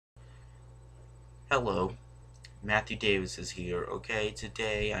Hello, Matthew Davis is here. Okay,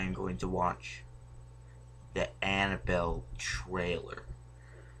 today I am going to watch the Annabelle trailer.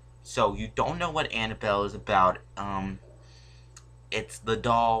 So, you don't know what Annabelle is about. It's the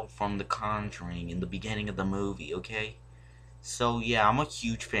doll from The Conjuring in the beginning of the movie, okay? So, yeah, I'm a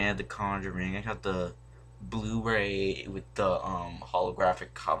huge fan of The Conjuring. I got the Blu-ray with the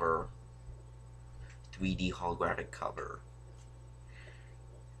holographic cover, 3D holographic cover.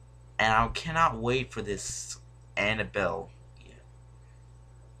 And I cannot wait for this Annabelle,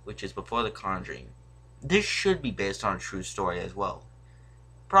 which is before The Conjuring. This should be based on a true story as well.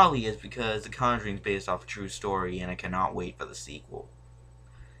 Probably is because The Conjuring is based off a true story, and I cannot wait for the sequel.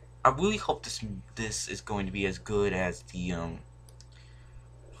 I really hope this is going to be as good as the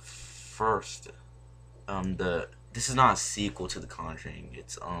first. This is not a sequel to The Conjuring.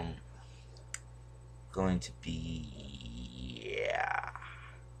 It's going to be, yeah.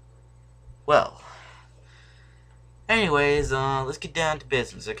 Well, anyways, let's get down to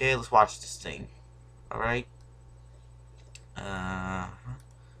business, okay? Let's watch this thing. Alright?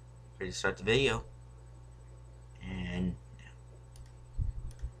 Ready to start the video. And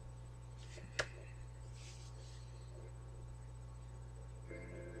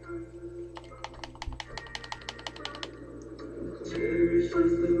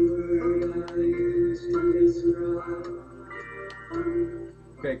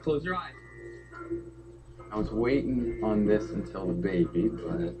okay, close your eyes. I was waiting on this until the baby,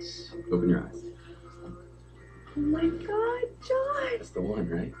 but open your eyes. Oh my God, John! That's the one,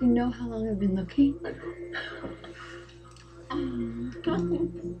 right? You know how long I've been looking? I Oh.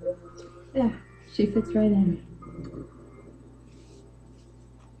 There, she fits right in.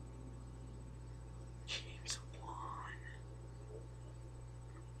 James Wan.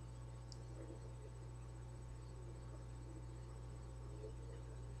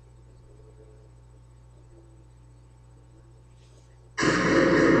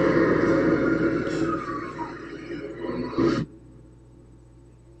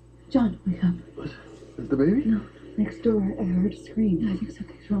 John, wake up. What? Is the baby? No, next door. I heard a scream. I think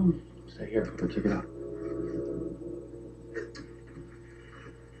something's wrong. Stay here. Go check it out.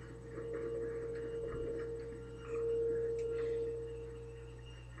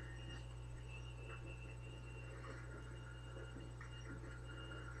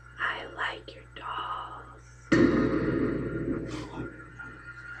 I like your dolls.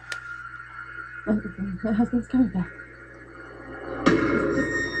 My husband's coming back.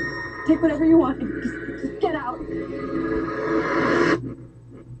 Just take whatever you want. Just get out.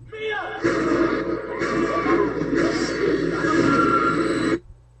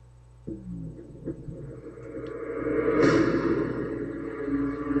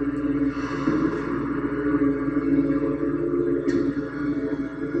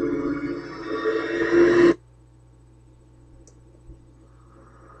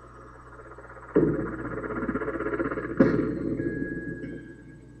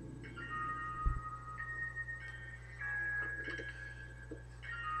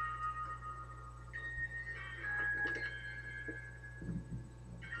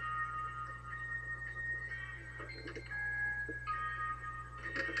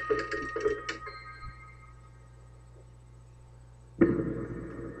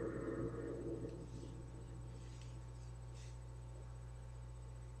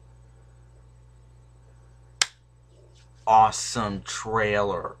 Awesome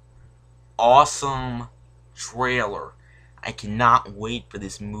trailer. Awesome trailer. I cannot wait for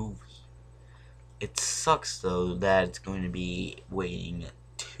this movie. It sucks though that it's going to be waiting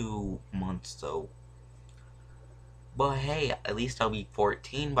 2 months though. But hey, at least I'll be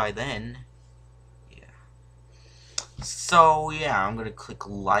 14 by then. Yeah. So yeah, I'm gonna click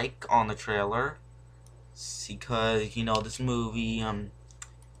like on the trailer because you know this movie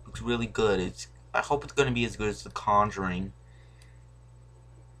looks really good. I hope it's gonna be as good as The Conjuring,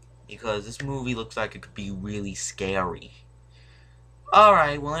 because this movie looks like it could be really scary.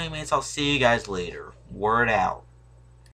 Alright, well anyways, I'll see you guys later. Word out.